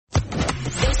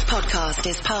podcast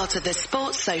is part of the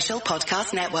Sports Social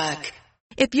Podcast Network.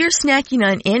 If you're snacking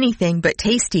on anything but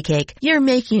Tasty Cake, you're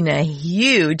making a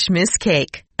huge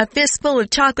mistake. A fistful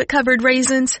of chocolate-covered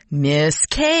raisins? Miss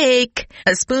Cake.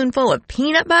 A spoonful of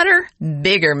peanut butter?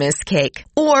 Bigger miss cake.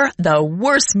 Or the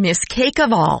worst miss cake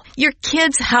of all, your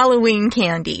kid's Halloween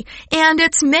candy. And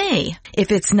it's May.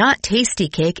 If it's not Tasty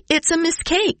Cake, it's a miss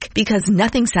cake. Because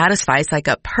nothing satisfies like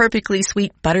a perfectly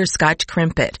sweet butterscotch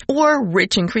crimpet. Or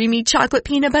rich and creamy chocolate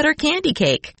peanut butter candy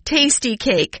cake. Tasty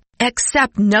Cake.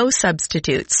 Accept no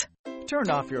substitutes. Turn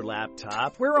off your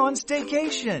laptop. We're on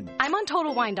staycation. I'm on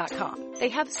TotalWine.com. They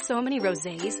have so many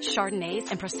rosés, chardonnays,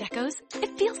 and proseccos.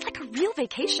 It feels like a real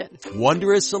vacation.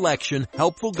 Wondrous selection,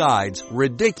 helpful guides,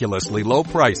 ridiculously low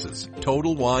prices.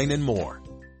 Total Wine and more.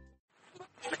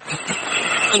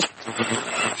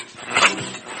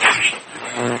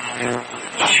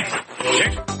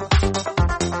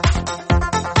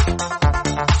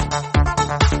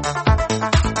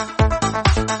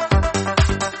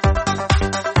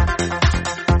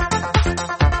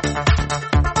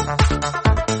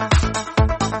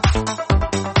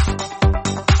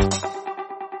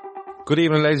 Good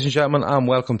evening, ladies and gentlemen, and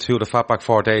welcome to the Fatback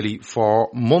 4 Daily for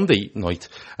Monday night.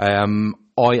 I am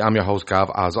your host, Gav,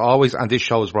 as always, and this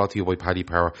show is brought to you by Paddy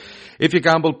Power. If you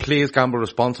gamble, please gamble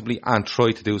responsibly and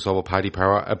try to do so with Paddy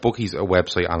Power. A bookie's a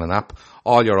website and an app.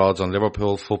 All your odds on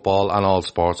Liverpool, football, and all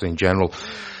sports in general.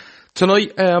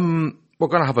 Tonight, we're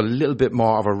going to have a little bit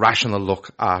more of a rational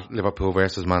look at Liverpool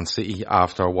versus Man City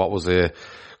after what was a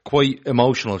quite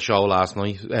emotional show last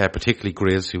night, particularly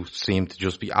Grizz, who seemed to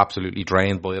just be absolutely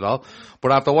drained by it all.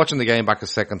 But after watching the game back a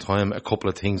second time, a couple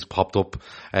of things popped up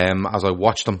as I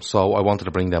watched them, so I wanted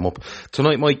to bring them up.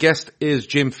 Tonight my guest is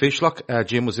Jim Fishlock.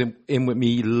 Jim was in with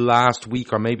me last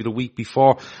week or maybe the week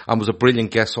before and was a brilliant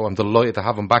guest, so I'm delighted to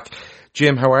have him back.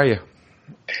 Jim, how are you?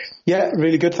 Yeah,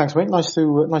 really good, thanks mate. Nice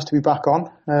to be back on.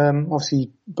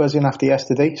 Obviously buzzing after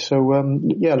yesterday, so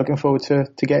looking forward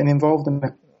to getting involved in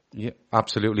it. Yeah,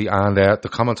 absolutely. And the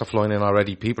comments are flying in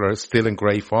already. People are still in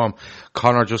great form.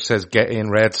 Connor just says, get in,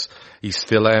 Reds. He's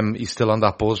still on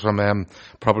that buzz from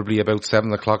probably about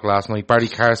 7 o'clock last night. Barry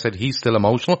Carr said he's still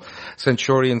emotional.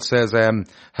 Centurion says,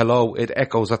 hello, it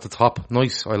echoes at the top.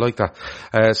 Nice, I like that.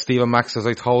 Stephen Max says,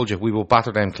 I told you, we will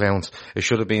batter them clowns. It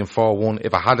should have been 4-1.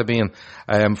 If it had been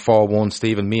 4-1,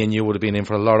 Stephen, me and you would have been in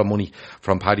for a lot of money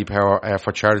from Paddy Power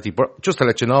for charity. But just to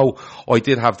let you know, I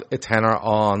did have a tenner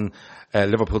on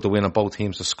Liverpool to win and both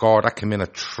teams to score. That came in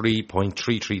at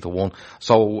 3.33 to 1.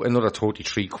 So another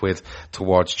 33 quid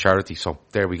towards charity. So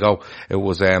there we go. It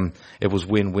was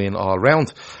win-win all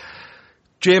round.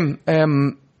 Jim,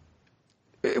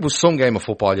 it was some game of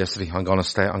football yesterday. I'm gonna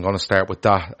start with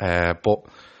that. But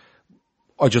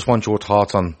I just want your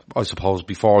thoughts on, I suppose,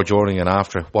 before, during and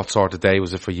after. What sort of day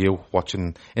was it for you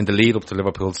watching in the lead up to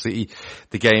Liverpool City,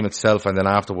 the game itself, and then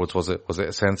afterwards? Was it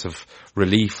a sense of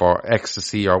relief or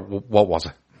ecstasy, or what was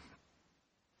it?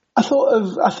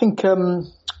 I think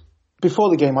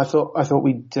before the game, I thought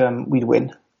we'd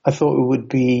win. I thought it would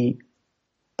be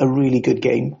a really good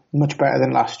game, much better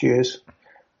than last year's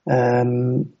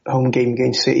home game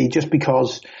against City, just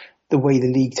because the way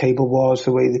the league table was,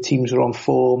 the way the teams were on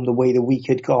form, the way the week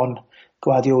had gone.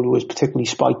 Guardiola was particularly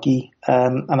spiky,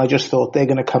 and I just thought they're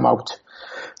going to come out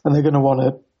and they're going to want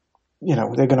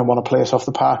to play us off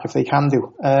the park if they can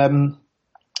do. I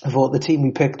thought the team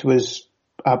we picked was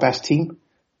our best team.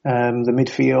 The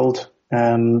midfield,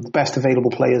 the best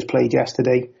available players played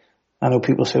yesterday. I know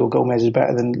people say, well, Gomez is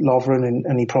better than Lovren,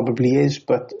 and he probably is,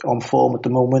 but on form at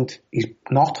the moment, he's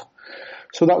not.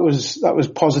 So that was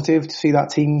positive to see that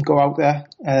team go out there.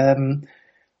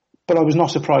 But I was not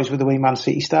surprised with the way Man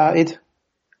City started.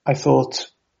 I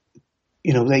thought,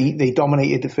 they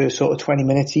dominated the first sort of 20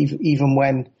 minutes, even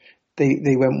when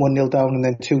they went 1-0 down and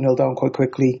then 2-0 down quite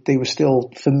quickly. They were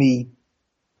still, for me,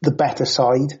 the better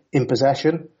side in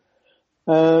possession.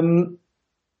 I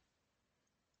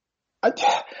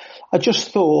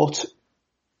just thought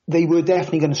they were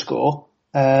definitely going to score.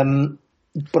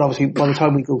 But obviously, by the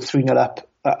time we go 3-0 up,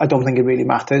 I don't think it really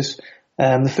matters.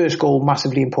 The first goal,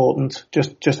 massively important.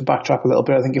 Just to backtrack a little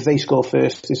bit, I think if they score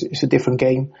first, it's a different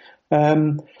game.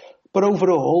 But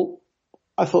overall,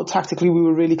 I thought tactically we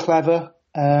were really clever.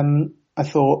 I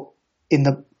thought in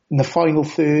the final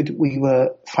third we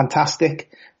were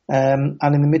fantastic, and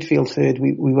in the midfield third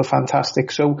we were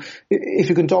fantastic. So if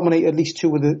you can dominate at least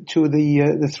two of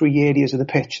the three areas of the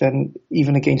pitch, then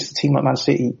even against a team like Man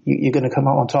City, you're going to come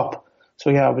out on top. So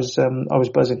yeah, I was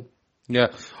buzzing. Yeah,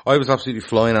 I was absolutely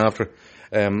flying after.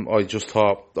 I just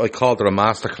thought, I called it a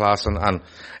masterclass, and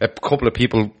a couple of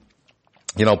people,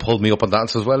 pulled me up on that and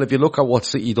says, well, if you look at what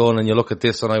City done and you look at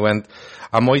this, and I went,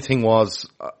 and my thing was,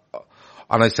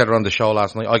 And I said it on the show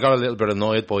last night, I got a little bit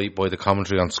annoyed by the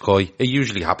commentary on Sky. It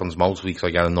usually happens most weeks, I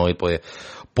get annoyed by it.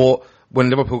 But when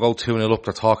Liverpool go 2-0 up,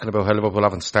 they're talking about how Liverpool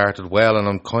haven't started well, and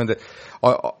I'm kind of,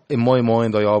 in my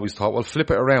mind, I always thought, well, flip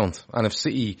it around. And if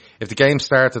the game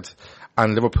started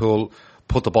and Liverpool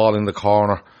put the ball in the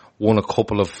corner, won a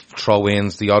couple of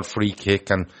throw-ins, the odd free kick,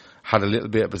 and had a little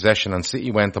bit of possession, and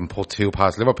City went and put 2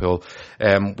 past Liverpool,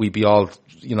 we'd be all,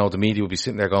 the media would be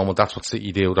sitting there going, well, that's what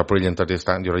City do, they're brilliant, they're this,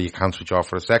 that, and the other, you can't switch off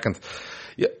for a second.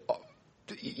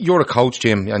 You're a coach,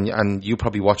 Jim, and you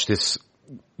probably watch this,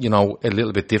 a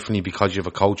little bit differently because you have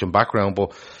a coaching background,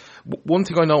 but one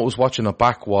thing I noticed watching it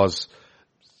back was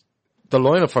the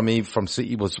lineup for me from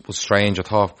City was strange. I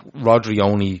thought Rodri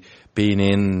only being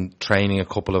in training a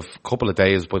couple of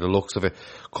days by the looks of it,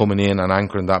 coming in and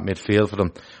anchoring that midfield for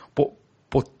them.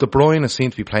 But De Bruyne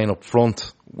seemed to be playing up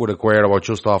front with Aguero or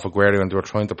just off Aguero, and they were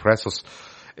trying to press us.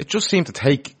 It just seemed to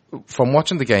take, from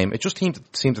watching the game, it just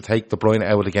seemed to take De Bruyne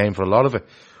out of the game for a lot of it.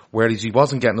 Whereas he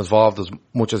wasn't getting involved as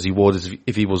much as he would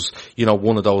if he was,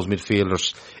 one of those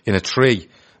midfielders in a tree.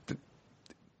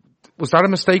 Was that a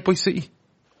mistake by City?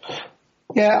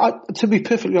 Yeah, to be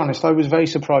perfectly honest, I was very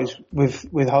surprised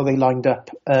with how they lined up.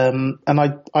 And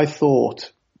I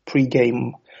thought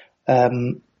pre-game,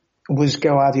 was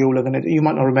Guardiola going to, you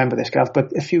might not remember this, Gav,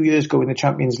 but a few years ago in the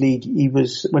Champions League,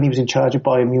 when he was in charge of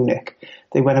Bayern Munich,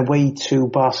 they went away to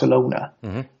Barcelona,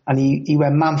 and he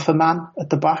went man for man at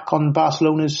the back on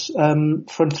Barcelona's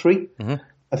front three.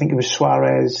 I think it was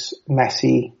Suarez,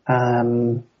 Messi,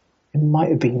 it might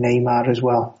have been Neymar as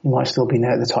well. He might have still been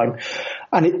there at the time.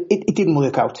 And it didn't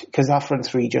work out because that front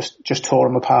three just tore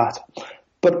him apart.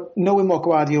 But knowing what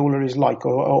Guardiola is like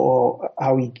or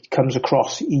how he comes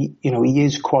across, he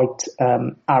is quite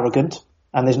arrogant,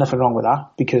 and there's nothing wrong with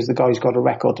that because the guy's got a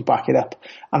record to back it up.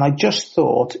 And I just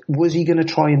thought, was he going to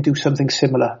try and do something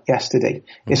similar yesterday?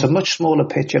 It's a much smaller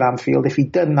pitch at Anfield. If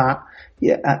he'd done that,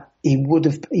 he would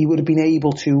have been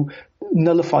able to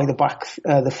nullify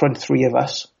the front three of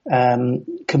us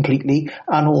completely,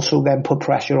 and also then put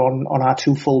pressure on our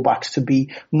 2 fullbacks to be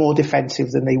more defensive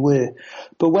than they were.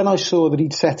 But when I saw that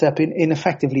he'd set up in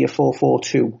effectively a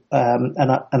 4-4-2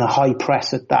 and a high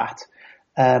press at that,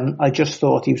 I just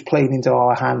thought he was playing into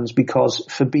our hands because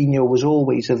Fabinho was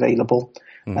always available.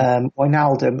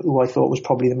 Wijnaldum, who I thought was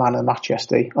probably the man of the match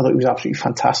yesterday, I thought he was absolutely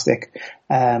fantastic,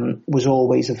 was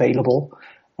always available.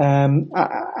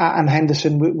 And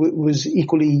Henderson was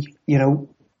equally,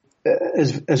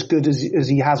 as good as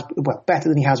he has, well, better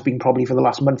than he has been probably for the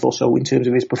last month or so in terms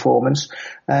of his performance.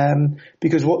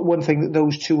 Because one thing that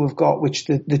those two have got, which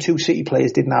the 2 City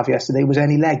players didn't have yesterday, was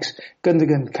any legs.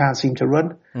 Gundogan can't seem to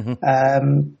run.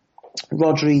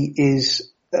 Rodri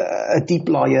is a deep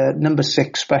liar, number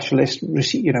 6 specialist.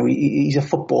 He's a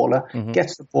footballer,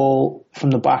 gets the ball from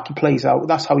the back, he plays out.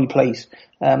 That's how he plays.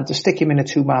 To stick him in a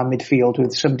 2-man midfield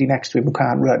with somebody next to him who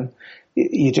can't run,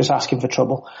 you're just asking for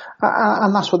trouble.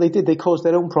 And that's what they did. They caused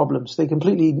their own problems. They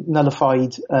completely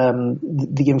nullified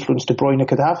the influence De Bruyne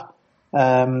could have,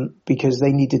 because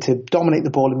they needed to dominate the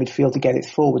ball in midfield to get it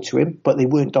forward to him, but they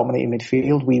weren't dominating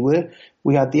midfield.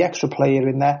 We had the extra player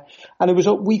in there, and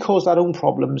we caused our own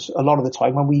problems a lot of the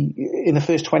time in the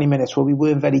first 20 minutes where we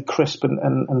weren't very crisp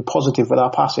and positive with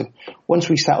our passing. Once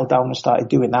we settled down and started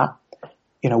doing that,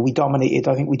 we dominated.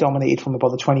 I think we dominated from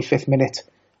about the 25th minute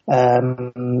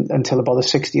until about the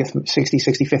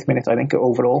 65th minute, I think,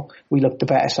 overall. We looked the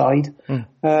better side.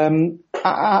 I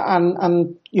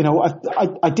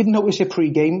didn't notice it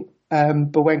pre-game,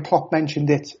 but when Klopp mentioned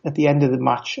it at the end of the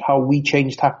match, how we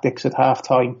changed tactics at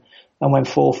half-time and went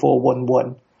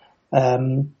 4-4-1-1,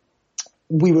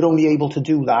 we were only able to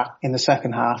do that in the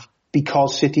second half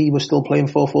because City was still playing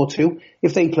 4-4-2.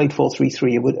 If they played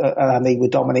 4-3-3, and they were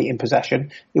dominating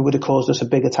possession, it would have caused us a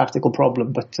bigger tactical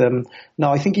problem. But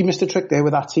no, I think he missed a trick there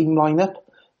with that team lineup.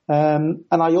 And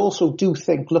I also do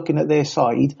think, looking at their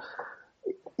side,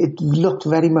 it looked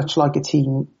very much like a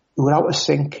team who were out of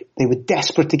sync. They were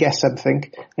desperate to get something.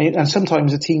 And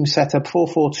sometimes a team set up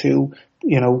 4-4-2,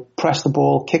 press the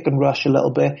ball, kick and rush a little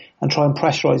bit and try and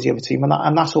pressurise the other team.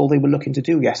 And that's all they were looking to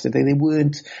do yesterday. They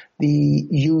weren't the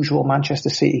usual Manchester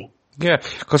City. Yeah,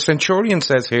 because Centurion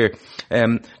says here,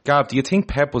 Gav, do you think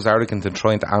Pep was arrogant in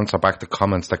trying to answer back the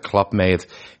comments that Klopp made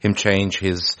him change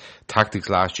his tactics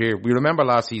last year? We remember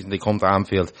last season they come to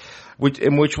Anfield, which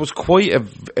was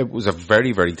it was a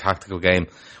very, very tactical game.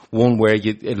 One where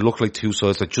it looked like 2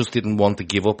 sides that just didn't want to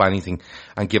give up anything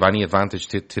and give any advantage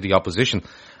to the opposition.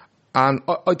 And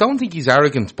I don't think he's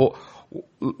arrogant, but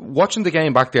watching the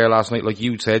game back there last night, like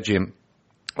you said, Jim,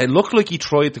 it looked like he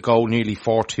tried to go nearly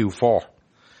 4-2-4.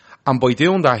 And by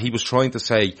doing that, he was trying to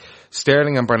say,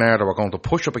 Sterling and Bernardo are going to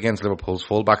push up against Liverpool's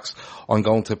fullbacks. I'm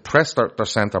going to press their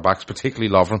centre-backs,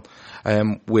 particularly Lovren,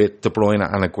 with De Bruyne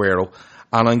and Aguero.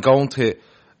 And I'm going to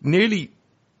nearly,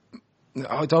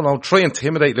 try and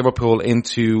intimidate Liverpool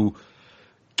into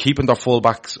keeping their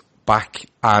fullbacks back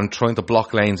and trying to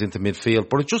block lanes into midfield.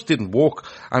 But it just didn't work.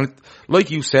 And like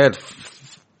you said,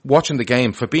 watching the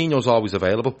game, Fabinho's always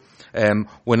available.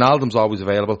 Wijnaldum's always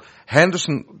available.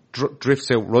 Henderson drifts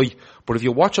out right, but if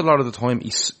you watch a lot of the time,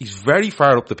 he's very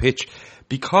far up the pitch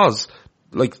because,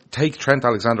 like, take Trent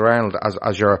Alexander-Arnold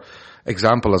as your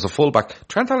example as a fullback.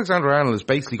 Trent Alexander-Arnold is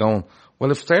basically going,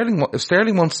 well, if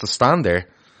Sterling wants to stand there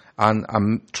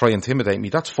and try and intimidate me,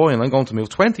 that's fine. I'm going to move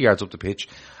 20 yards up the pitch,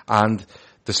 and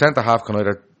the centre half can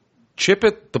either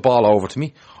chip the ball over to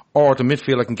me, or the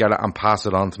midfielder can get it and pass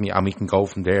it on to me, and we can go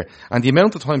from there. And the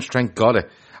amount of times Trent got it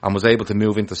and was able to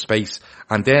move into space,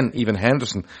 and then even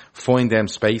Henderson find them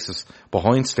spaces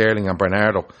behind Sterling and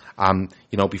Bernardo,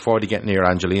 before they get near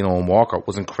Angelino and Walker,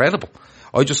 was incredible.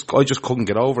 I just couldn't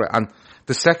get over it. And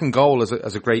the second goal is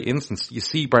a great instance. You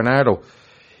see Bernardo,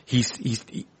 he's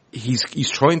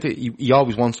trying to, he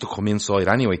always wants to come inside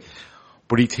anyway,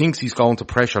 but he thinks he's going to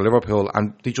pressure Liverpool,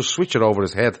 and they just switch it over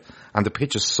his head, and the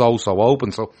pitch is so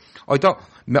open. So I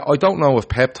don't know if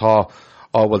Pep thought,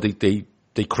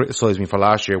 they criticised me for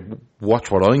last year,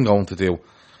 watch what I'm going to do.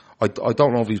 I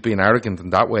don't know if he's being arrogant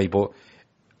in that way, but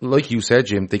like you said,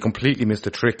 Jim, they completely missed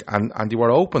the trick, and they were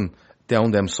open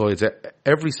down them sides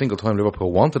every single time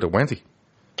Liverpool wanted it, weren't they?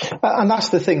 And that's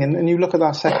the thing, and you look at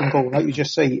that second goal, like you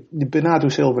just say, Bernardo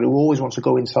Silva, who always wants to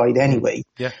go inside anyway,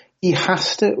 he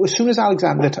has to, as soon as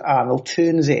Alexander-Arnold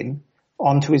turns in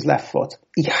onto his left foot,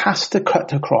 he has to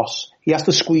cut across, he has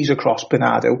to squeeze across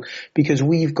Bernardo, because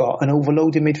we've got an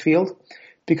overloaded midfield.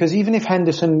 Because even if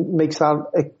Henderson makes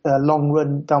that a long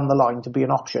run down the line to be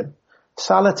an option,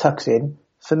 Salah tucks in,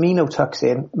 Firmino tucks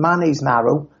in, Mane's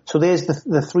narrow, so there's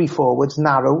the three forwards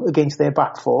narrow against their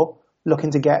back four,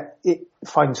 looking to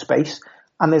find space,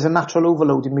 and there's a natural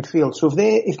overload in midfield. So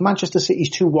if Manchester City's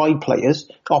two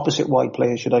opposite wide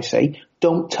players should I say,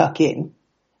 don't tuck in,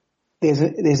 there's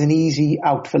an easy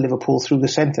out for Liverpool through the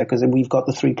centre, because we've got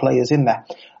the three players in there.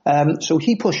 So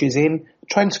he pushes in.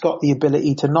 Trent's got the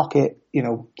ability to knock it,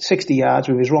 60 yards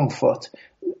with his wrong foot,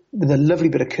 with a lovely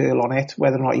bit of curl on it.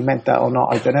 Whether or not he meant that or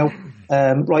not, I don't know.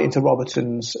 Right into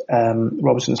Robertson's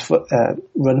foot,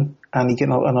 run,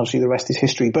 and obviously the rest is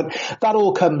history. But that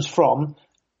all comes from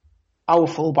our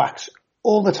fullbacks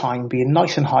all the time being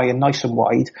nice and high and nice and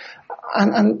wide,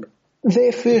 and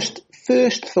their first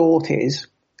thought is,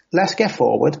 let's get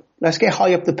forward, let's get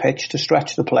high up the pitch to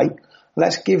stretch the play,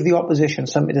 let's give the opposition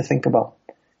something to think about.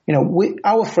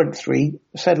 Our front three,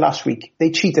 said last week,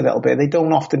 they cheat a little bit. They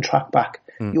don't often track back.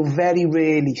 You'll very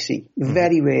rarely see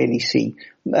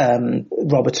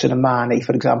Robertson and Mane,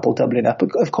 for example, doubling up.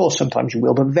 Of course, sometimes you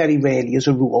will, but very rarely, as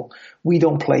a rule, we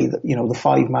don't play the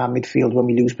five-man midfield when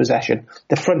we lose possession.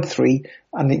 The front three,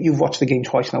 and you've watched the game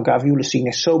twice now, Gav, you'll have seen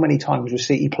this so many times with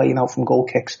City playing out from goal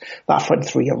kicks. That front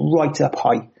three are right up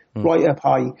high,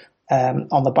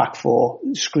 on the back four,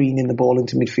 screening the ball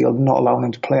into midfield, not allowing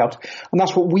them to play out. And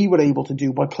that's what we were able to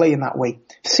do by playing that way.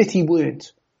 City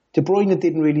weren't. De Bruyne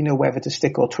didn't really know whether to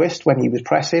stick or twist when he was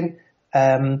pressing.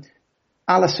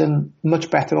 Alisson, much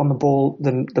better on the ball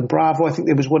than Bravo. I think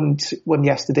there was one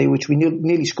yesterday which we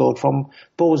nearly scored from.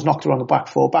 Ball was knocked around the back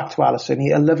four, back to Alisson.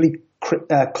 A lovely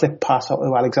clip pass out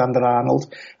to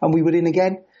Alexander-Arnold, and we were in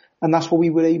again. And that's what we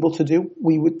were able to do.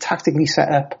 We were tactically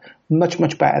set up much,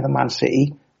 much better than Man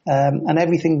City. And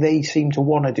everything they seemed to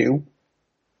want to do,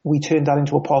 we turned that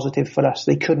into a positive for us.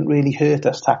 They couldn't really hurt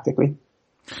us tactically.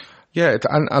 Yeah,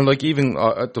 and like even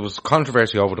there was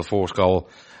controversy over the fourth goal,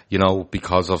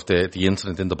 because of the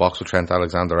incident in the box with Trent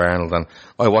Alexander-Arnold. And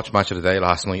I watched Match of the Day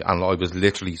last night, and I was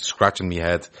literally scratching my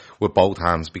head with both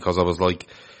hands, because I was like,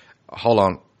 hold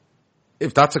on,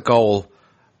 if that's a goal,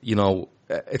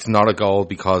 it's not a goal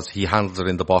because he handles it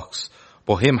in the box.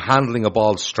 But him handling a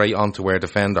ball straight onto our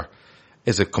defender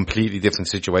is a completely different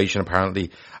situation,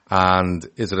 apparently. And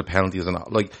is it a penalty? Is it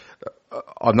not? Like,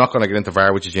 I'm not going to get into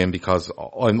VAR with you, Jim, because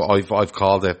I've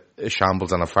called it a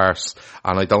shambles and a farce,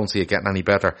 and I don't see it getting any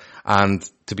better. And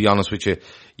to be honest with you,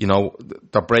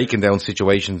 they're breaking down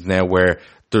situations now where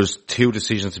there's two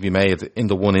decisions to be made in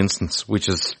the one instance, which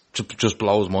is just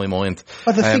blows my mind.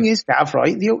 But the thing is, Gav,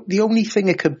 right? The only thing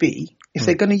it could be, if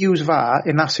they're going to use VAR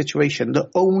in that situation, the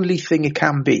only thing it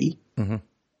can be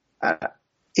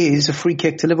is a free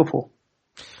kick to Liverpool.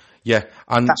 Yeah,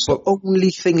 and that's the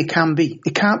only thing it can be.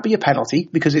 It can't be a penalty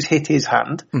because it's hit his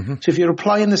hand. So if you're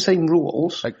applying the same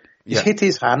rules, it's hit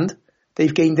his hand,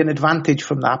 they've gained an advantage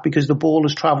from that because the ball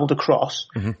has travelled across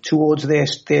towards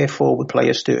their forward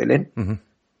player Sterling. Mm-hmm.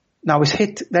 Now it's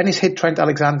hit Trent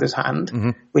Alexander's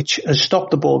hand, which has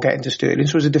stopped the ball getting to Sterling.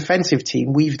 So as a defensive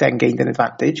team, we've then gained an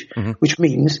advantage, which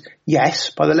means, yes,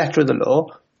 by the letter of the law,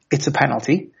 it's a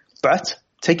penalty. But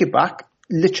take it back,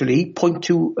 literally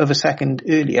 0.2 of a second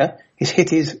earlier, he's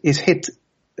hit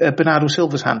Bernardo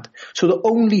Silva's hand. So the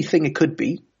only thing it could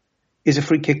be is a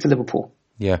free kick to Liverpool.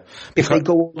 Yeah. If they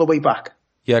go all the way back.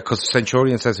 Yeah, because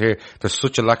Centurion says here, there's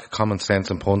such a lack of common sense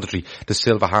and punditry. The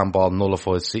Silva handball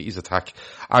nullifies City's attack.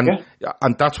 And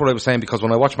that's what I was saying, because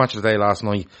when I watched Match of the Day last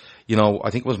night, you know,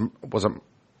 I think who was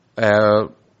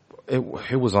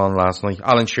on last night?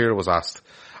 Alan Shearer was asked.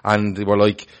 And they were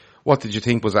like, what did you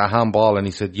think? Was it a handball? And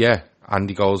he said, yeah. And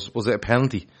he goes, was it a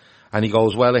penalty? And he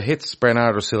goes, well, it hits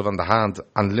Bernardo Silva in the hand.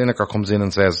 And Lineker comes in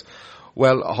and says,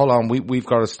 well, hold on, we've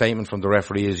got a statement from the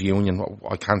referees union.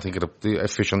 I can't think of the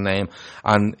official name.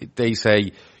 And they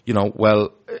say, you know,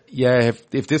 well, yeah,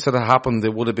 if this had happened,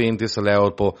 it would have been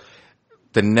disallowed, but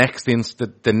the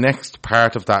next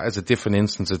part of that is a different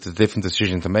instance. It's a different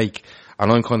decision to make. And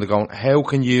I'm kind of going, how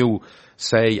can you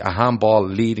say a handball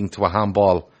leading to a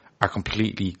handball are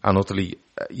completely and utterly,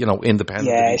 you know, independent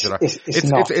of each other?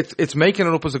 It's making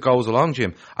it up as it goes along,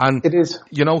 Jim. And it is.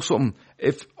 You know something,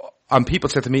 and people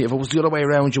said to me, if it was the other way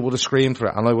around, you would have screamed for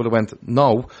it. And I would have went,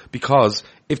 no, because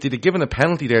if they'd have given a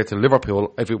penalty there to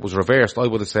Liverpool, if it was reversed, I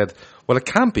would have said, well, it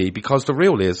can't be, because the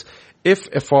rule is,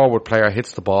 if a forward player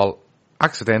hits the ball,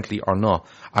 accidentally or not,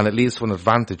 and it leads to an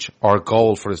advantage or a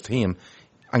goal for his team,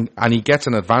 and he gets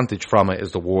an advantage from it,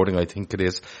 is the wording I think it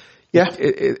is. Yeah.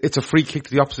 It's a free kick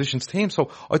to the opposition's team.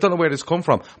 So I don't know where this come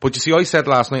from. But you see, I said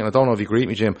last night, and I don't know if you agree with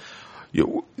me, Jim,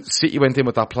 City went in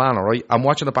with that plan, alright? I'm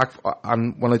watching it back,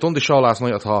 and when I done the show last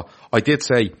night, I thought, I did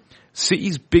say,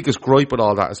 City's biggest gripe with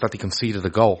all that is that they conceded a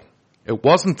goal. It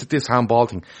wasn't this handball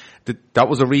thing. That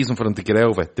was a reason for them to get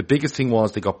out of it. The biggest thing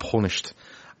was they got punished.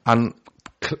 And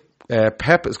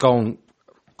Pep is going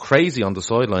crazy on the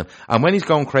sideline. And when he's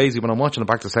going crazy, when I'm watching it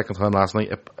back the second time last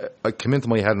night, it came into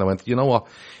my head and I went, you know what?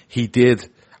 He did.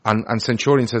 And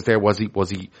Centurion says there, was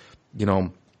he, you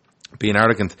know, being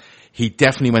arrogant? He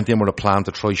definitely went in with a plan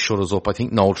to try shut us up. I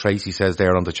think Noel Tracy says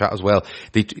there on the chat as well.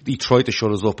 He tried to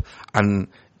shut us up and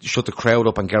shut the crowd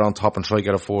up and get on top and try to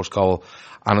get a forced goal.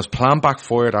 And his plan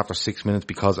backfired after 6 minutes,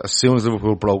 because as soon as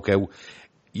Liverpool broke out,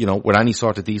 you know, with any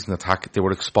sort of decent attack, they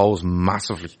were exposed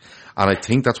massively. And I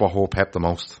think that's what hurt Pep the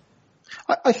most.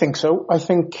 I think so. I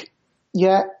think,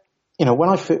 yeah, you know, when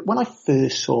I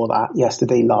first saw that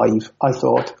yesterday live, I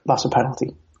thought that's a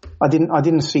penalty. I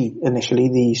didn't see initially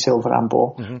the Silva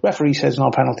handball. Referee says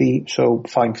no penalty, so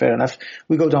fine, fair enough.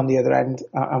 We go down the other end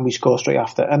and we score straight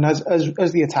after. And as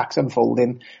the attack's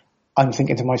unfolding, I'm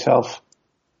thinking to myself,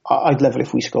 I'd love it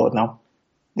if we scored now.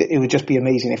 It would just be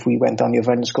amazing if we went down the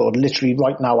other end and scored literally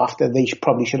right now after they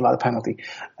probably should have had a penalty.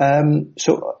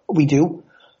 So we do.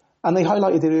 And they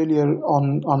highlighted it earlier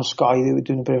on Sky. They were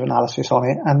doing a bit of analysis on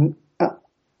it. And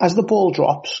as the ball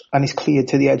drops and is cleared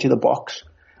to the edge of the box,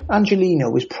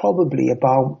 Angelino is probably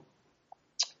about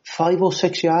 5 or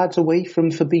 6 yards away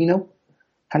from Fabinho,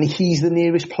 and he's the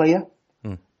nearest player.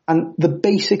 And the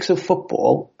basics of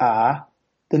football are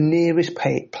the nearest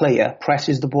player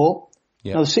presses the ball.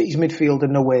 Yeah. Now, the City's midfield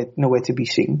are nowhere to be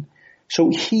seen. So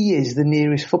he is the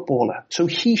nearest footballer. So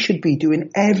he should be doing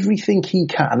everything he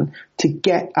can to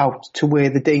get out to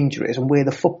where the danger is and where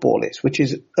the football is, which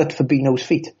is at Fabinho's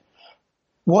feet.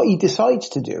 What he decides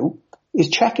to do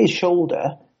is check his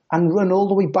shoulder and run all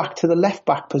the way back to the left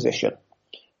back position,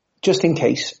 just in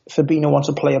case Fabinho wants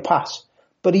to play a pass.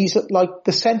 But he's at like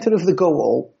the centre of the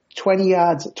goal,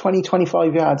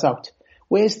 25 yards out.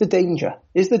 Where's the danger?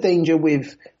 Is the danger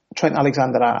with Trent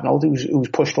Alexander-Arnold, who's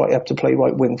pushed right up to play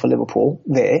right wing for Liverpool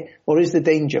there, or is the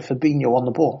danger Fabinho on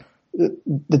the ball?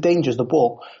 The danger's the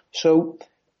ball. So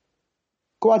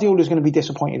Guardiola's going to be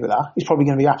disappointed with that. He's probably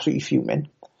going to be absolutely fuming.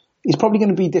 He's probably going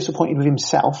to be disappointed with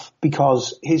himself,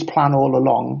 because his plan all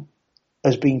along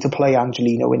has been to play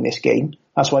Angelino in this game.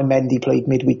 That's why Mendy played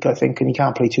midweek, I think, and he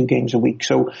can't play 2 games a week.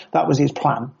 So that was his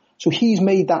plan. So he's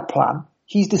made that plan.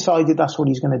 He's decided that's what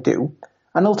he's going to do.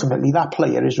 And ultimately, that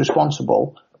player is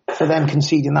responsible for them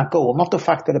conceding that goal. Not the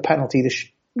fact that a penalty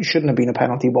that shouldn't have been a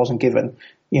penalty wasn't given,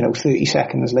 30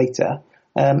 seconds later.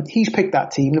 He's picked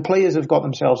that team. The players have got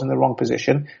themselves in the wrong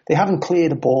position. They haven't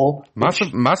cleared the ball.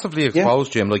 Massively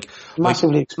exposed, Jim.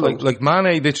 Massively exposed. Like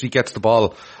Mane literally gets the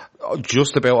ball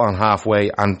just about on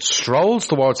halfway and strolls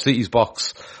towards City's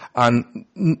box And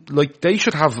like they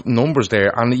should have numbers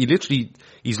there, and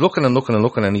he's looking and looking and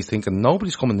looking, and he's thinking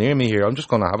nobody's coming near me here. I'm just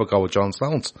going to have a go with John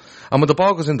Stones. And when the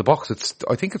ball goes in the box,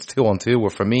 I think it's 2-on-2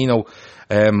 with Firmino.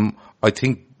 I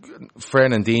think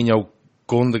Fernandinho,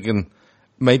 Gundogan,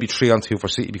 maybe 3-on-2 for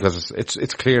City, because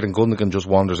it's clear that Gundogan just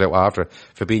wanders out after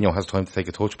Fabinho has time to take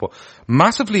a touch. But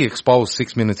massively exposed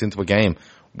 6 minutes into a game,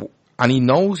 and he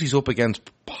knows he's up against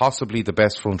possibly the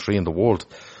best front three in the world.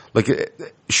 Like,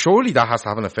 surely that has to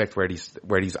have an effect where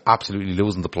he's absolutely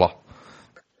losing the plot.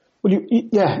 Well,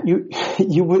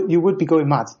 you would be going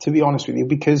mad, to be honest with you,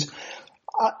 because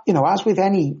as with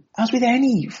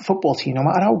any football team, no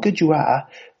matter how good you are,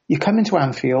 you come into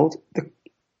Anfield.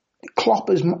 Klopp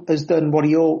has done what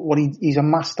he's a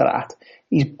master at.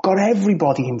 He's got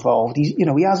everybody involved. He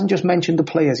hasn't just mentioned the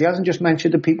players. He hasn't just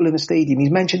mentioned the people in the stadium. He's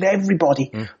mentioned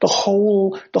everybody. The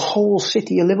whole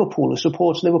city of Liverpool who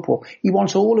supports Liverpool. He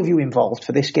wants all of you involved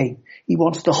for this game. He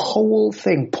wants the whole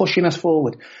thing pushing us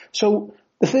forward. So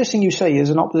the first thing you say as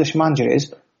an opposition manager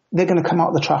is they're going to come out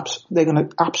of the traps. They're going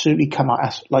to absolutely come at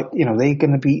us. Like, they're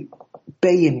going to be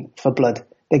baying for blood.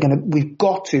 We've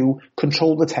got to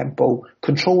control the tempo,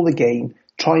 control the game,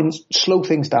 try and slow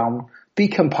things down, be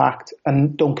compact,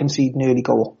 and don't concede an early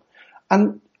goal.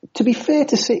 And to be fair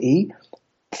to City,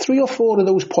 3 or 4 of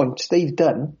those points they've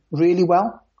done really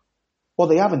well. What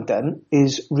they haven't done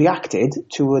is reacted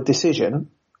to a decision,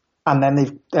 and then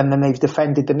they've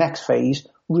defended the next phase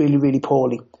really, really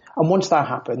poorly. And once that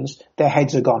happens, their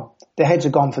heads are gone. Their heads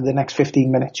are gone for the next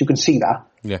 15 minutes. You can see that.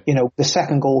 Yeah. The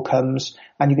second goal comes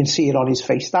and you can see it on his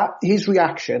face. His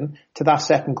reaction to that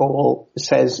second goal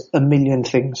says a million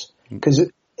things, because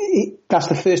that's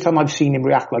the first time I've seen him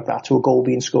react like that to a goal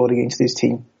being scored against his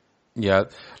team. Yeah,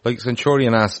 like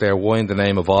Centurion asked there, why in the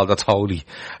name of all that's holy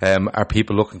are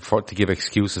people looking to give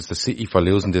excuses to City for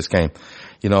losing this game?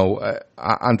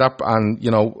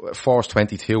 Force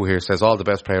 22 here says all the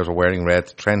best players are wearing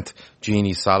red. Trent,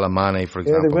 Gini, Salah, Mane, for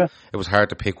example. Yeah, it was hard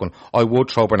to pick one. I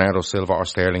would throw Bernardo Silva or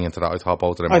Sterling into that. I thought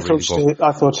both of them were really good.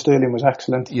 I thought Sterling was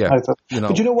excellent. Yeah, but you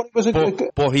know what it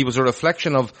was? But he was a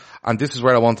reflection of, and this is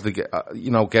where I wanted to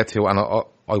get to, and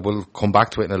I will come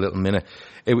back to it in a little minute.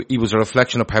 He was a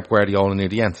reflection of Pep Guardiola near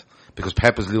the end, because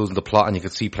Pep was losing the plot and you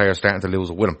could see players starting to lose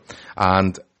it with him.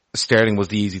 And Sterling was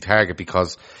the easy target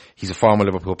because he's a former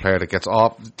Liverpool player that gets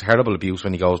terrible abuse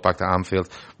when he goes back to Anfield.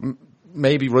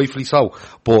 Maybe rightfully so,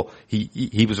 but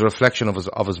he was a reflection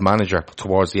of his manager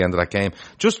towards the end of that game.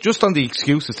 Just on the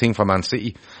excuses thing for Man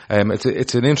City,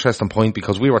 it's an interesting point,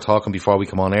 because we were talking before we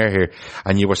come on air here,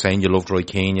 and you were saying you loved Roy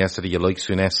Keane yesterday, you like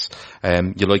Souness,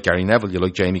 you like Gary Neville, you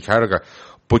like Jamie Carragher,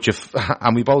 but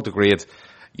and we both agreed,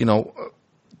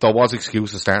 there was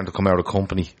excuses starting to come out of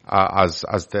company as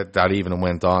that evening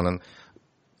went on. And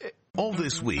all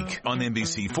this week on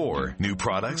NBC4, new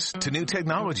products to new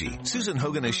technology. Susan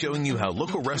Hogan is showing you how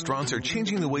local restaurants are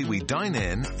changing the way we dine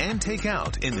in and take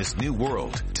out in this new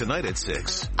world. Tonight at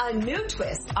 6. A new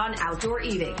twist on outdoor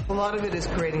eating. A lot of it is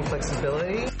creating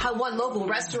flexibility. How one local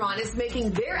restaurant is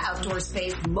making their outdoor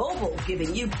space mobile,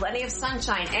 giving you plenty of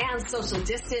sunshine and social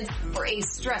distance for a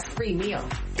stress-free meal.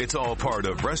 It's all part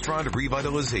of restaurant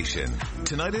revitalization.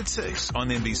 Tonight at 6 on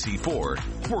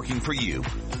NBC4, working for you.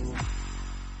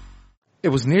 It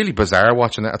was nearly bizarre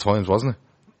watching it at times, wasn't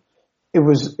it?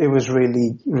 It was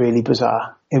really, really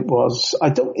bizarre. It was.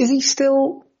 Is he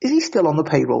still on the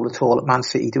payroll at all at Man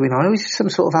City? Do we know? I know he's some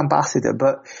sort of ambassador,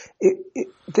 but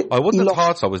I wouldn't have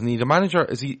thought so. Isn't he the manager?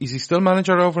 Is he still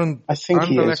manager over in? I think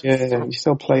he is. Yeah, he's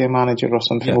still player manager or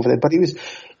something over there. But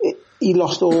he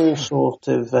lost all sort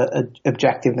of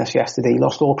objectiveness yesterday. He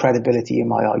lost all credibility in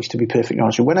my eyes, to be perfectly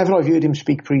honest with you. Whenever I've heard him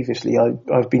speak previously,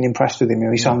 I've been impressed with him.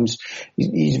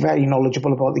 He's very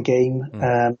knowledgeable about the game.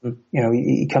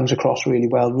 He comes across really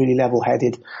well, really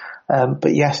level-headed.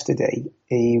 But yesterday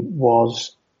it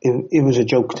was a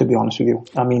joke, to be honest with you.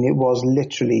 I mean, it was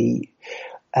literally,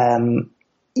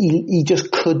 he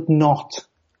just could not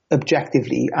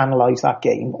objectively analyse that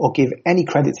game or give any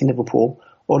credit to Liverpool,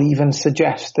 or even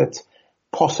suggest that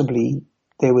possibly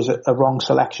there was a wrong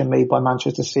selection made by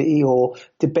Manchester City, or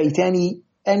debate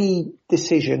any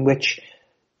decision which,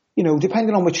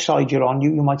 depending on which side you're on,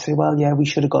 you might say, well, yeah, we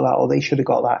should have got that, or they should have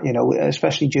got that,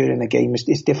 especially during the game.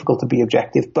 It's difficult to be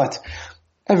objective, but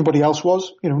everybody else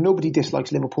was, nobody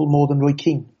dislikes Liverpool more than Roy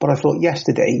Keane. But I thought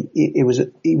yesterday it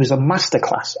was a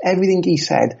masterclass. Everything he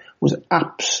said was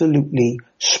absolutely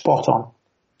spot on.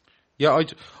 Yeah,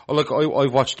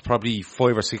 I've watched probably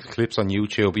 5 or 6 clips on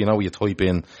YouTube. You type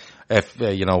in,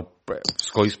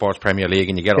 Sky Sports Premier League,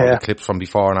 and you get all the clips from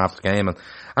before and after the game,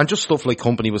 and just stuff like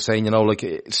Company was saying,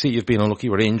 City have been unlucky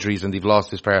with injuries and they've lost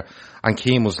this player, and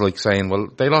Keane was saying, well,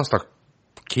 they lost their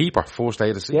keeper, first day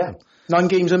of the season. Yeah. 9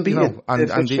 games unbeaten. You know,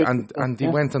 and he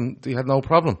went and he had no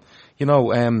problem. You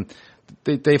know,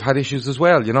 they've had issues as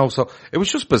well, you know, so it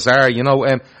was just bizarre, you know.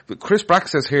 Chris Brack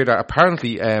says here that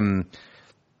apparently,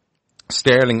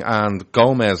 Sterling and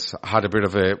Gomez had a bit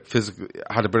of a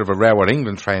row at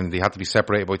England training. They had to be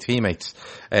separated by teammates.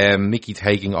 Mickey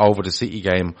taking over the City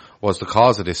game was the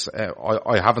cause of this.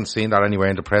 I haven't seen that anywhere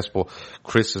in the press, but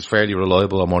Chris is fairly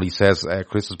reliable on what he says.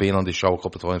 Chris has been on this show a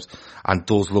couple of times and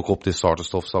does look up this sort of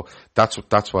stuff. So that's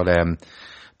what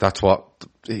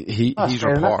he's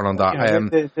reporting on that.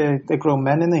 You know, they're grown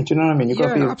men, aren't they? Do you know what I mean? You've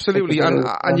got to be absolutely.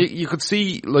 And you could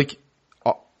see, like,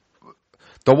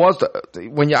 there was,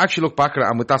 when you actually look back at it,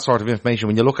 and with that sort of information,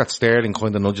 when you look at Sterling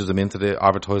kind of nudges him into the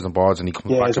advertising boards and he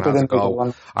comes back and has a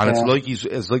go. And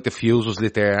it's like the fuse was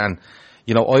lit there, and,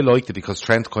 you know, I liked it because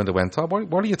Trent kind of went,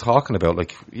 what are you talking about?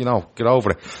 Like, you know, get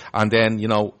over it. And then, you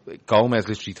know, Gomez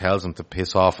literally tells him to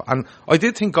piss off. And I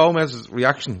did think Gomez's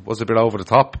reaction was a bit over the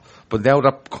top, but now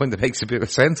that kind of makes a bit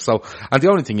of sense. So, and the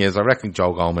only thing is, I reckon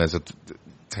Joe Gomez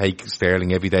take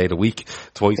Sterling every day of the week,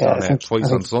 twice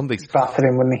on Sundays. Batter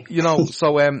him, wouldn't he? You know,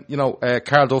 so,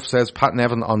 Carl Duff says Pat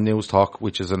Nevin on News Talk,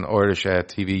 which is an Irish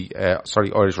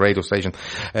Irish radio station,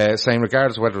 saying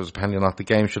regardless of whether it was a penalty or not, the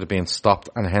game should have been stopped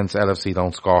and hence LFC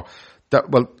don't score.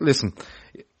 Well, listen,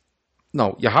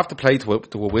 no, you have to play to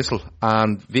a whistle,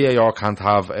 and VAR can't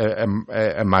have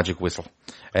a magic whistle.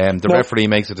 The referee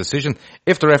makes a decision.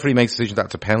 If the referee makes a decision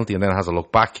that's a penalty and then has a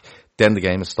look back, then the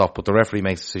game is stopped, but the referee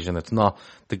makes a decision it's not.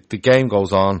 The game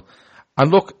goes on.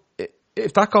 And look,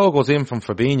 if that goal goes in from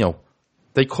Fabinho,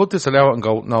 they could disallow it and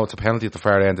go, no, it's a penalty at the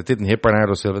far end. It didn't hit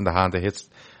Bernardo Silva in the hand, it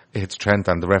hits Trent,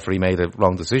 and the referee made a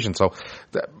wrong decision. So,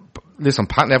 listen,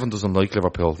 Pat Nevin doesn't like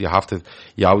Liverpool. You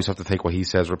always have to take what he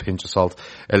says with a pinch of salt.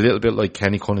 A little bit like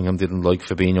Kenny Cunningham didn't like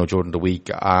Fabinho during the week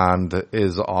and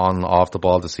is on off the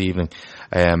ball this evening,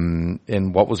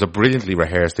 in what was a brilliantly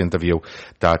rehearsed interview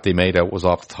that they made out was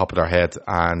off the top of their head,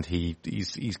 and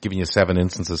he's giving you 7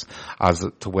 instances as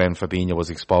to when Fabinho was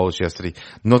exposed yesterday.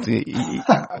 Nothing,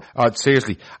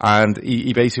 seriously. And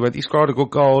he basically went, he scored a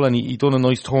good goal and he done a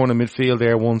nice turn in midfield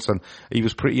there once and he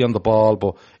was pretty on the ball,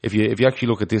 but if you actually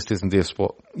look at this and this,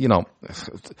 but, you know,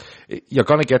 you're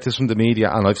gonna get this from the media,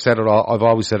 and I've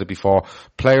always said it before,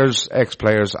 players,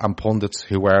 ex-players and pundits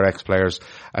who were ex-players,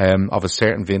 of a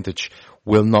certain vintage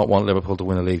will not want Liverpool to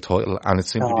win a league title, and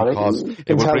it's simply because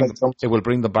it will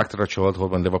bring them back to their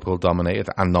childhood when Liverpool dominated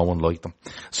and no one liked them.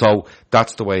 So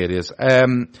that's the way it is.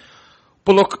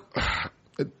 But look,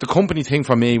 the company thing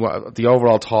for me, the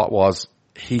overall thought was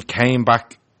he came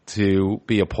back to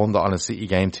be a pundit on a City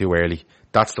game too early.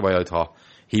 That's the way I thought.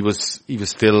 He was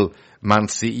still Man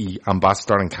City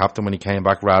ambassador and captain when he came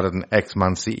back rather than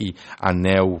ex-Man City, and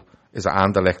now is an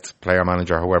Anderlecht player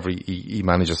manager, however he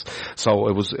manages. So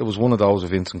it was one of those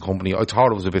with Vincent Kompany. I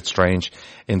thought it was a bit strange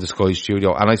in the Sky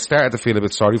studio, and I started to feel a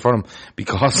bit sorry for him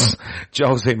because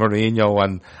Jose Mourinho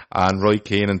and Roy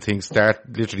Keane and things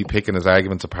start literally picking his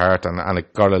arguments apart, and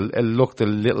it looked a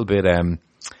little bit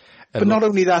but not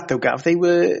only that though, Gav, Jose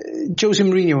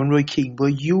Mourinho and Roy Keane were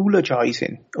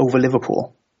eulogising over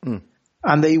Liverpool.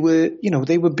 And they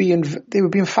were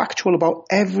being factual about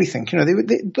everything. You know,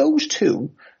 those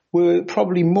two were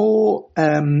probably more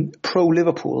pro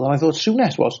Liverpool than I thought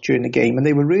Souness was during the game, and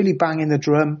they were really banging the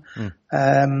drum,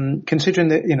 considering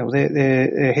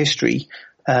their history.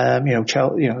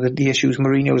 The issues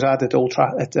Mourinho's had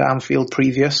at Anfield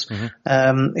previous,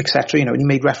 etc. You know, and he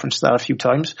made reference to that a few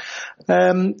times.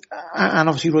 And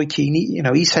obviously Roy Keane,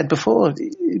 he said before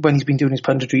when he's been doing his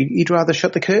punditry, he'd rather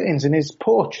shut the curtains in his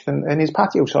porch in his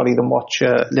patio, than watch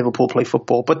Liverpool play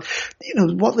football. But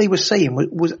what they were saying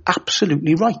was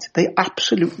absolutely right. They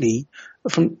absolutely,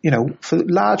 for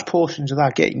large portions of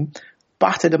that game,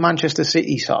 battered a Manchester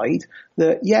City side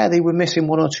that, they were missing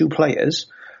 1 or 2 players.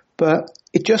 But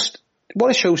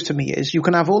what it shows to me is you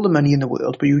can have all the money in the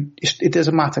world, but it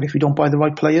doesn't matter if you don't buy the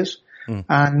right players.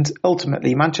 And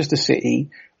ultimately, Manchester City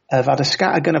have had a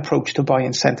scattergun approach to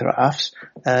buying centre-halves,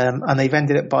 and they've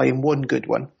ended up buying one good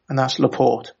one, and that's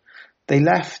Laporte. They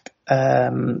left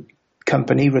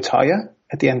Kompany retire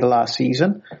at the end of last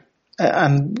season,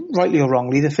 and rightly or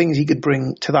wrongly, the things he could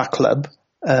bring to that club,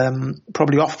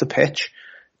 probably off the pitch,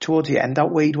 towards the end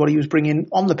outweighed what he was bringing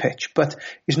on the pitch. But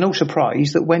it's no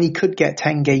surprise that when he could get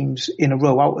 10 games in a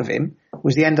row out of him,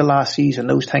 was the end of last season,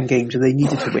 those 10 games that they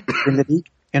needed to win in the league,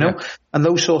 and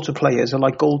those sorts of players are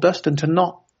like gold dust, and to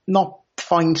not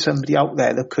find somebody out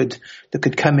there that could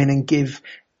come in and give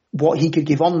what he could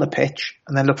give on the pitch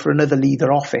and then look for another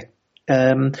leader off it,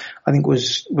 I think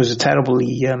was a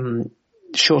terribly,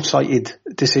 short-sighted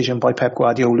decision by Pep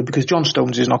Guardiola, because John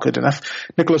Stones is not good enough.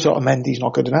 Nicolas Otamendi is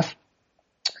not good enough.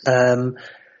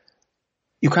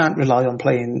 You can't rely on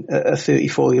playing a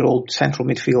 34-year-old central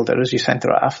midfielder as your centre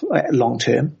half long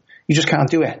term. You just can't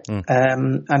do it.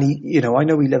 And I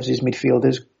know he loves his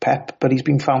midfielders, Pep, but he's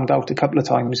been found out a couple of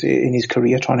times in his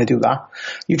career trying to do that.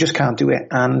 You just can't do it,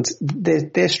 and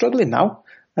they're struggling now,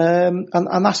 and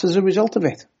that's as a result of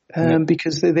it,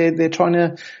 because they're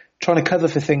trying to cover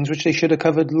for things which they should have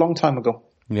covered a long time ago.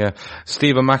 Yeah.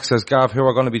 Stephen Mack says, Gav, who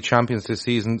are going to be champions this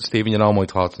season? Stephen, you know my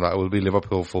thoughts on that. It will be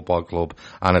Liverpool Football Club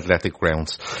and Athletic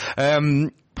Grounds.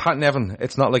 Pat Nevin,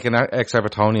 it's not like an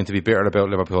ex-Evertonian to be bitter about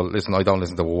Liverpool. Listen, I don't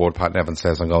listen to a word Pat Nevin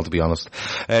says, I'm going to be honest.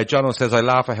 Jono says, I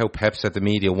laugh at how Pep said the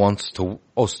media wants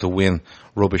us to win.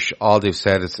 Rubbish. All they've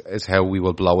said is how we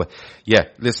will blow it. Yeah,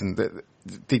 listen,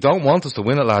 they don't want us to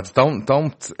win it, lads. Don't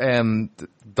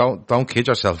kid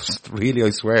yourselves. Really, I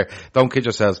swear. Don't kid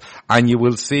yourselves. And you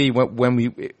will see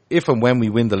if and when we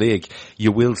win the league,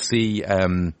 you will see,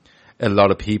 a lot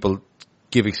of people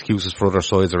give excuses for other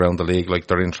sides around the league, like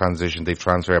they're in transition, they've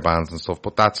transfer bans and stuff,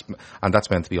 but that's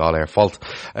meant to be all our fault.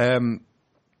 Mourinho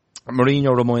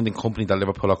reminding company that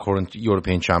Liverpool are current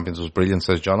European champions was brilliant,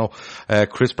 says Jono.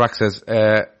 Chris Brack says,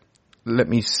 let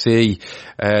me see,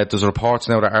 there's reports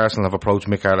now that Arsenal have approached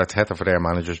Mikel Arteta for their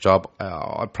manager's job.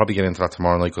 I'll probably get into that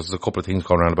tomorrow night because there's a couple of things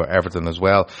going around about Everton as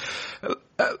well.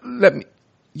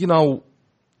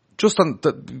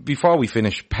 Before we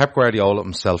finish, Pep Guardiola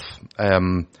himself,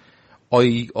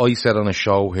 I said on a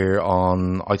show here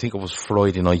on, I think it was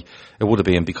Friday night, it would have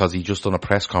been because he just done a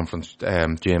press conference,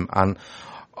 Jim, and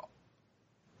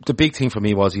the big thing for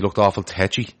me was he looked awful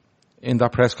tetchy in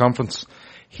that press conference.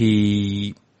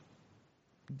 The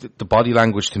body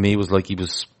language to me was like he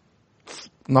was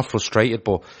not frustrated,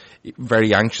 but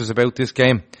very anxious about this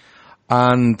game.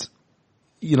 And,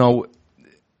 the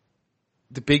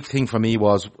big thing for me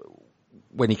was,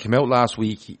 when he came out last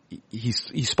week,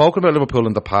 he's spoken about Liverpool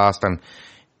in the past, and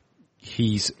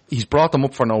he's brought them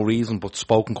up for no reason, but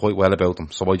spoken quite well about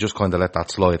them. So I just kind of let that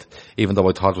slide, even though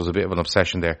I thought it was a bit of an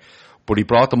obsession there. But he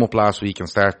brought them up last week and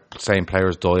started saying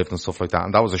players dived and stuff like that,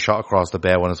 and that was a shot across the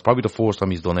bow, and it's probably the first time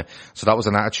he's done it. So that was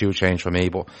an attitude change for me.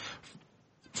 But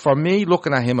for me,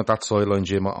 looking at him at that sideline,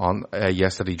 Jim, on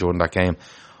yesterday during that game,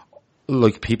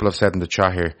 like people have said in the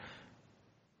chat here,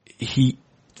 he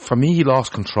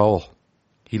lost control.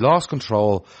 He lost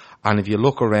control, and if you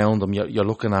look around him, you're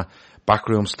looking at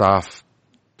backroom staff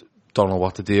don't know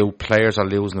what to do. Players are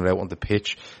losing it out on the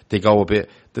pitch. They go a bit,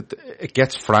 it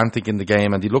gets frantic in the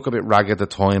game, and they look a bit ragged at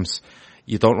times.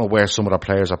 You don't know where some of the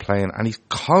players are playing, and he's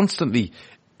constantly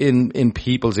in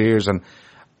people's ears, and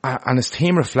his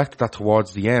team reflected that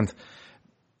towards the end.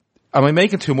 Am I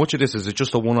making too much of this? Is it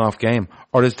just a one-off game,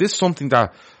 or is this something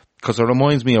that? Because it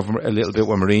reminds me of a little bit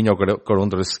when Mourinho got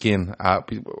under his skin at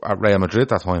Real Madrid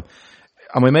that time.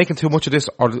 Am I making too much of this,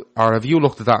 or have you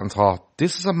looked at that and thought,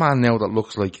 this is a man now that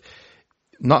looks like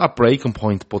not a breaking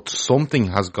point, but something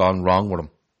has gone wrong with him?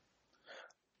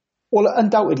 Well,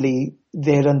 undoubtedly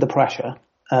they're under pressure.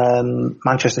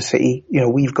 Manchester City,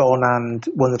 we've gone and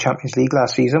won the Champions League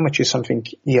last season, which is something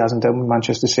he hasn't done with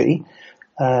Manchester City.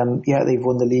 They've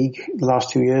won the league the last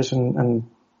 2 years, and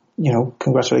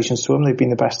congratulations to them. They've been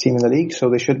the best team in the league, so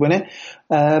they should win it.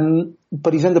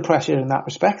 But he's under pressure in that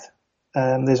respect.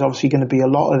 There's obviously going to be a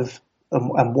lot of,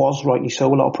 and was rightly so,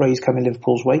 a lot of praise coming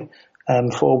Liverpool's way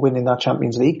for winning that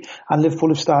Champions League. And Liverpool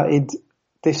have started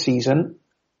this season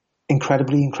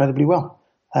incredibly, incredibly well.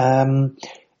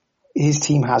 His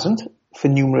team hasn't, for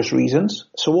numerous reasons.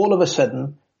 So all of a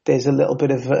sudden, there's a little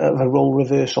bit of a role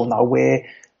reversal now where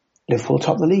Liverpool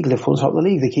top the league,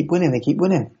 they keep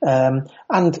winning.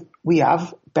 And we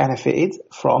have benefited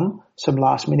from some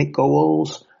last minute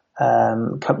goals,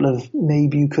 couple of,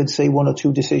 maybe you could say one or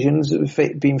two decisions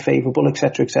being favourable,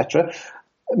 etc.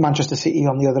 Manchester City,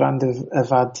 on the other hand, have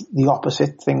had the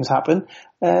opposite things happen.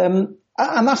 And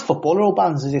that's football. It all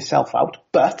balances itself out.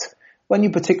 But when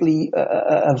you particularly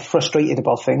are frustrated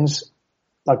about things,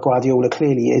 like Guardiola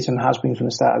clearly is and has been from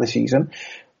the start of the season,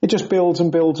 it just builds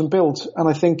and builds and builds. And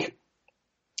I think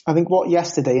what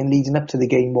yesterday and leading up to the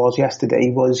game was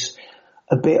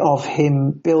a bit of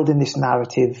him building this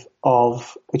narrative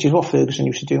of, which is what Ferguson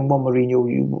used to do and what Mourinho,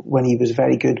 when he was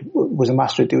very good, was a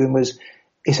master at doing, was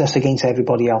it's us against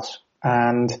everybody else.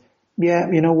 And yeah,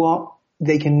 you know what?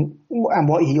 They can, and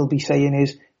what he'll be saying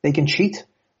is they can cheat.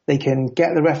 They can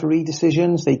get the referee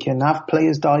decisions. They can have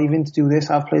players dive in to do this,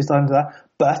 have players dive into that.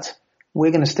 But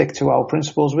we're going to stick to our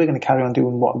principles. We're going to carry on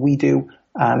doing what we do.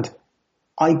 And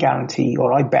I guarantee,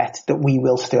 or I bet, that we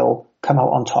will still come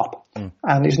out on top.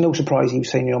 And it's no surprise he was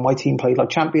saying, my team played like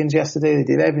champions yesterday. They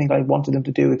did everything I wanted them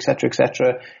to do, etc.,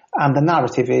 etc. And the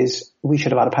narrative is we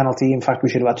should have had a penalty. In fact, we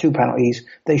should have had 2 penalties.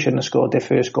 They shouldn't have scored their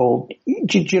first goal.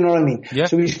 Do you know what I mean? Yeah.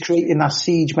 So he's creating that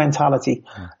siege mentality.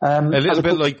 A little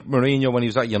bit like Mourinho when he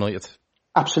was at United.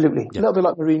 Absolutely. Yeah. A little bit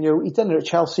like Mourinho. He's done it at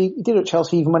Chelsea. He did it at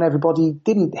Chelsea even when everybody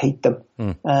didn't hate them.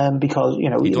 Because, He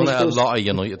done it a lot at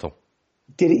United though.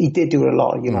 He did do it a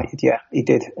lot at United, yeah, he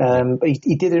did. But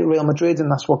he did it at Real Madrid,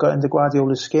 and that's what got into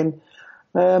Guardiola's skin.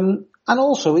 And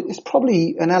also, it's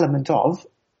probably an element of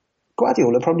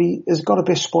Guardiola probably has got a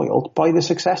bit spoiled by the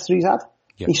success that he's had.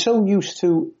 Yeah. He's so used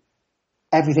to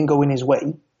everything going his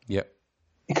way. Yeah.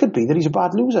 It could be that he's a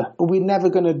bad loser, but we're never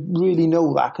going to really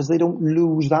know that because they don't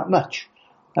lose that much.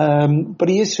 But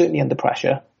he is certainly under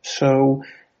pressure. So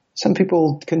some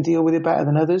people can deal with it better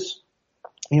than others.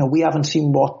 We haven't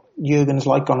seen what Jurgen's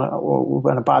like on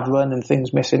a bad run and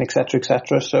things missing, etc.,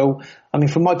 etc. So,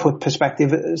 from my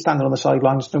perspective, standing on the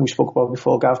sidelines, we spoke about it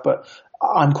before, Gav, but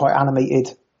I'm quite animated.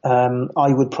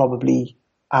 I would probably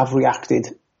have reacted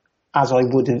as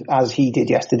he did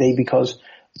yesterday because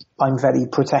I'm very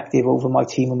protective over my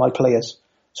team and my players.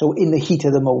 So in the heat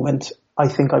of the moment, I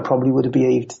think I probably would have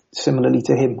behaved similarly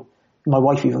to him. My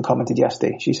wife even commented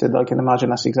yesterday. She said, I can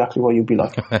imagine that's exactly what you'd be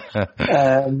like.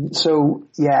 So,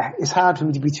 yeah, it's hard for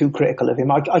me to be too critical of him.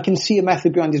 I can see a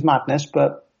method behind his madness,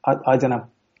 but I don't know.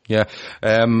 Yeah.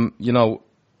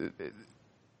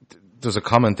 There's a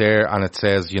comment there and it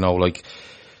says,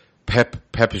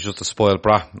 Pep is just a spoiled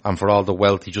brat, and for all the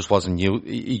wealth, he just wasn't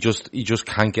he just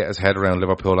can't get his head around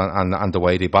Liverpool and the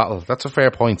way they battle. That's a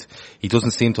fair point. He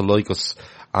doesn't seem to like us,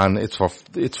 and it's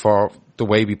for the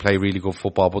way we play really good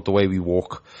football, but the way we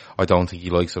work, I don't think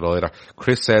he likes it either.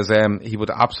 Chris says he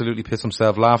would absolutely piss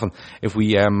himself laughing if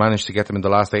we managed to get them in the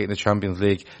last 8 in the Champions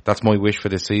League. That's my wish for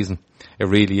this season. It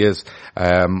really is.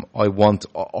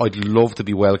 I'd love to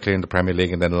be well clear in the Premier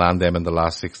League and then land them in the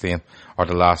last 16 or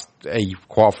the last 8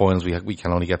 quarterfinals. We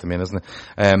can only get them in, isn't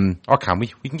it? Or can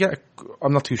we? We can get.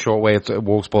 I'm not too sure way it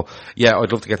works, but yeah,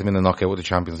 I'd love to get them in the knockout with the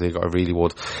Champions League. I really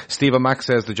would. Stephen Mack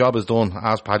says the job is done.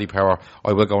 Ask Paddy Power.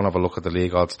 I will go and have a look at the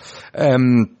league odds.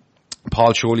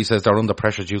 Paul Shirley says they're under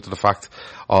pressure due to the fact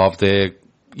of the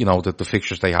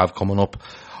fixtures they have coming up.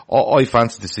 I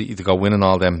fancy to go winning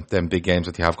all them big games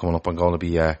that they have coming up. I'm going to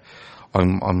be,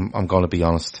 I'm going to be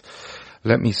honest.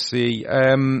 Let me see.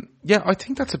 Yeah, I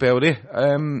think that's about it.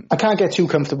 I can't get too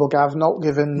comfortable, Gav, not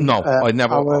given. No, I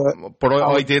never.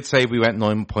 I did say we went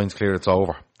 9 points clear. It's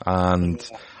over, and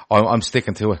I'm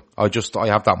sticking to it. I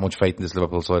have that much faith in this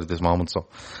Liverpool side at this moment. So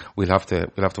we'll have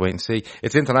to wait and see.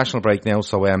 It's international break now,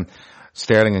 so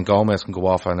Sterling and Gomez can go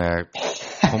off and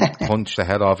punch the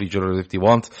head off each other if they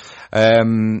want.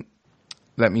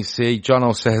 Let me see.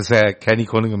 Jono says Kenny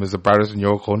Cunningham is embarrassing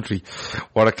your country.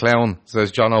 What a clown,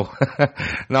 says Jono.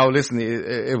 No, listen,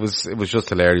 it was just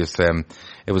hilarious.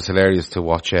 It was hilarious to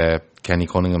watch Kenny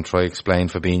Cunningham try explain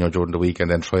Fabinho during the week and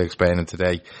then try explaining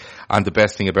today. And the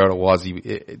best thing about it was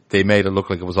they made it look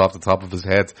like it was off the top of his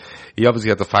head. He obviously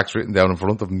had the facts written down in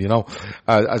front of him,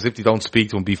 as if they don't speak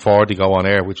to him before they go on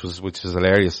air, which is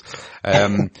hilarious.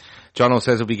 Jono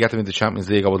says if we get them in the Champions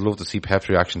League, I would love to see Pep's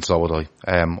reaction, so would I.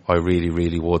 I really,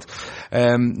 really would.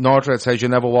 Nordred says you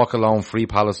never walk alone, free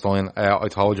Palestine. I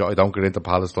told you I don't get into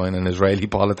Palestine and Israeli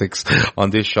politics on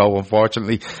this show,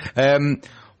 unfortunately.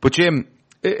 But Jim,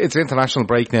 it's international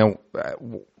break now.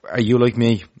 Are you like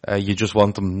me? You just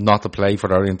want them not to play for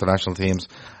their international teams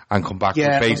and come back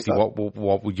to basically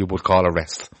what you would call a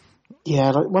rest?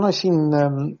 Yeah, like when I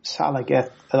seen Salah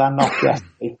get that knock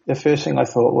yesterday, the first thing I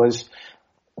thought was,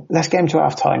 let's get him to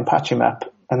half time, patch him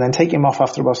up, and then take him off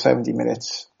after about 70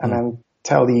 minutes, and then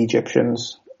tell the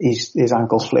Egyptians his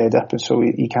ankle's flared up and so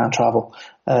he can't travel.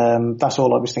 That's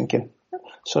all I was thinking.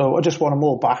 So I just want them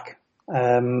all back,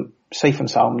 safe and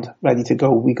sound, ready to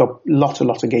go. We got lots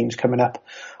of games coming up.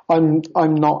 I'm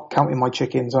not counting my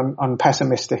chickens. I'm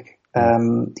pessimistic,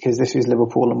 because this is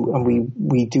Liverpool and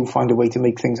we do find a way to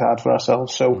make things hard for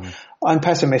ourselves. So I'm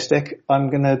pessimistic.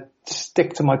 I'm going to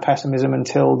stick to my pessimism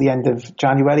until the end of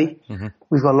January.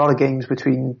 We've got a lot of games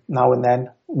between now and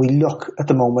then. We look at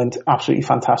the moment absolutely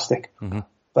fantastic,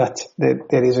 but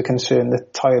there is a concern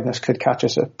that tiredness could catch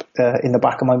us up in the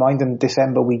back of my mind. And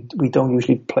December we don't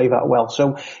usually play that well.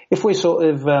 So if we're sort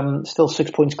of still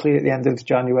 6 points clear at the end of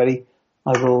January,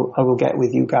 I will get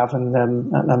with you, Gavin,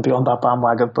 and be on that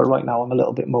bandwagon. But right now I'm a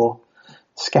little bit more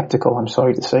sceptical, I'm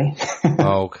sorry to say.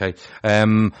 Okay.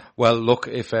 Well, look,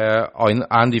 if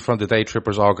Andy from the Day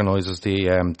Trippers organises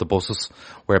the buses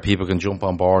where people can jump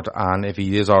on board, and if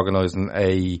he is organising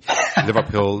a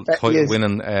Liverpool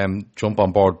title-winning jump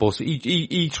on board bus,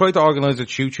 he tried to organise a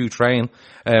choo-choo train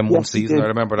one season. I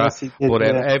remember that. Yes, did, but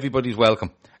everybody's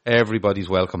welcome. Everybody's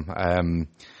welcome.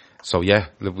 So yeah,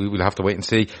 we will have to wait and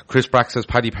see. Chris Brack says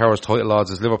Paddy Power's title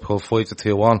odds is Liverpool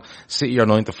 5-2-1, City are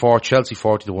 9-4, Chelsea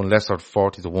 40-1, Leicester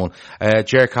 40-1.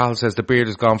 Jer Cahill says the beard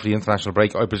is gone for the international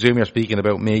break. I presume you're speaking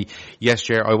about me. Yes,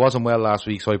 Jer, I wasn't well last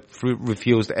week, so I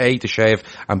refused A, to shave,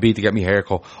 and B, to get my hair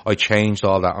cut. I changed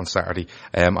all that on Saturday,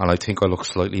 and I think I look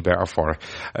slightly better for it.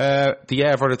 The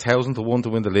Ever 1,000-1 to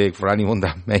win the league, for anyone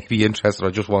that may be interested. I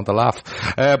just want to laugh.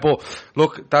 But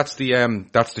look, that's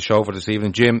the show for this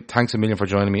evening. Jim, thanks a million for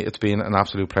joining me. It's been an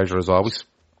absolute pleasure as always.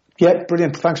 Yeah,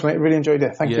 brilliant. Thanks, mate. Really enjoyed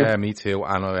it. Thank you. Yeah, me too.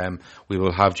 And we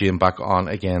will have Jim back on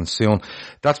again soon.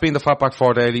 That's been the Fatback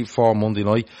 4 Daily for Monday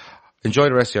night. Enjoy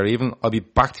the rest of your evening. I'll be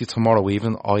back to you tomorrow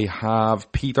evening. I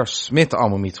have Peter Smith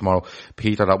on with me tomorrow.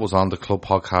 Peter, that was on the Club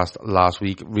podcast last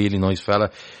week. Really nice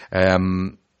fella.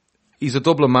 He's a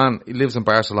Dublin man. He lives in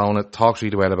Barcelona. Talks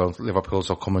really well about Liverpool,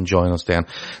 so come and join us then.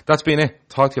 That's been it.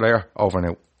 Talk to you later. Over and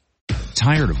out.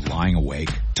 Tired of lying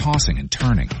awake, tossing and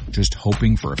turning, just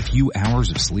hoping for a few hours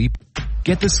of sleep?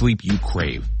 Get the sleep you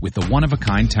crave with the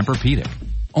one-of-a-kind Tempur-Pedic.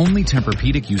 Only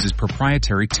Tempur-Pedic uses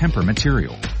proprietary Tempur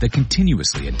material that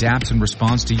continuously adapts and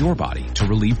responds to your body to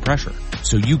relieve pressure,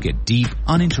 so you get deep,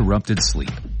 uninterrupted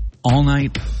sleep. All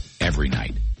night, every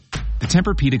night. The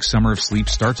Tempur-Pedic Summer of Sleep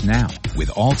starts now with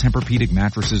all Tempur-Pedic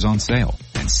mattresses on sale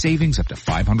and savings up to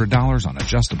 $500 on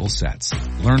adjustable sets.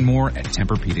 Learn more at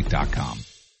TempurPedic.com.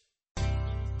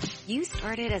 You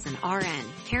started as an RN,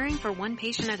 caring for one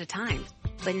patient at a time.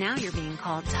 But now you're being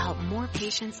called to help more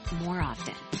patients more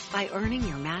often. By earning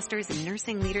your Master's in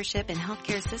Nursing Leadership and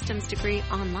Healthcare Systems degree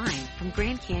online from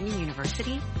Grand Canyon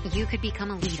University, you could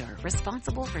become a leader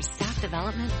responsible for staff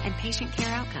development and patient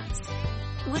care outcomes.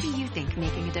 What do you think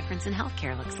making a difference in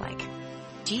healthcare looks like?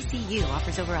 GCU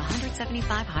offers over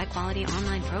 175 high-quality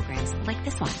online programs like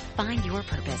this one. Find your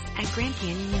purpose at Grand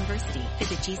Canyon University.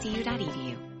 Visit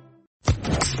gcu.edu.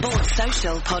 Sports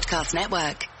Social Podcast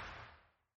Network.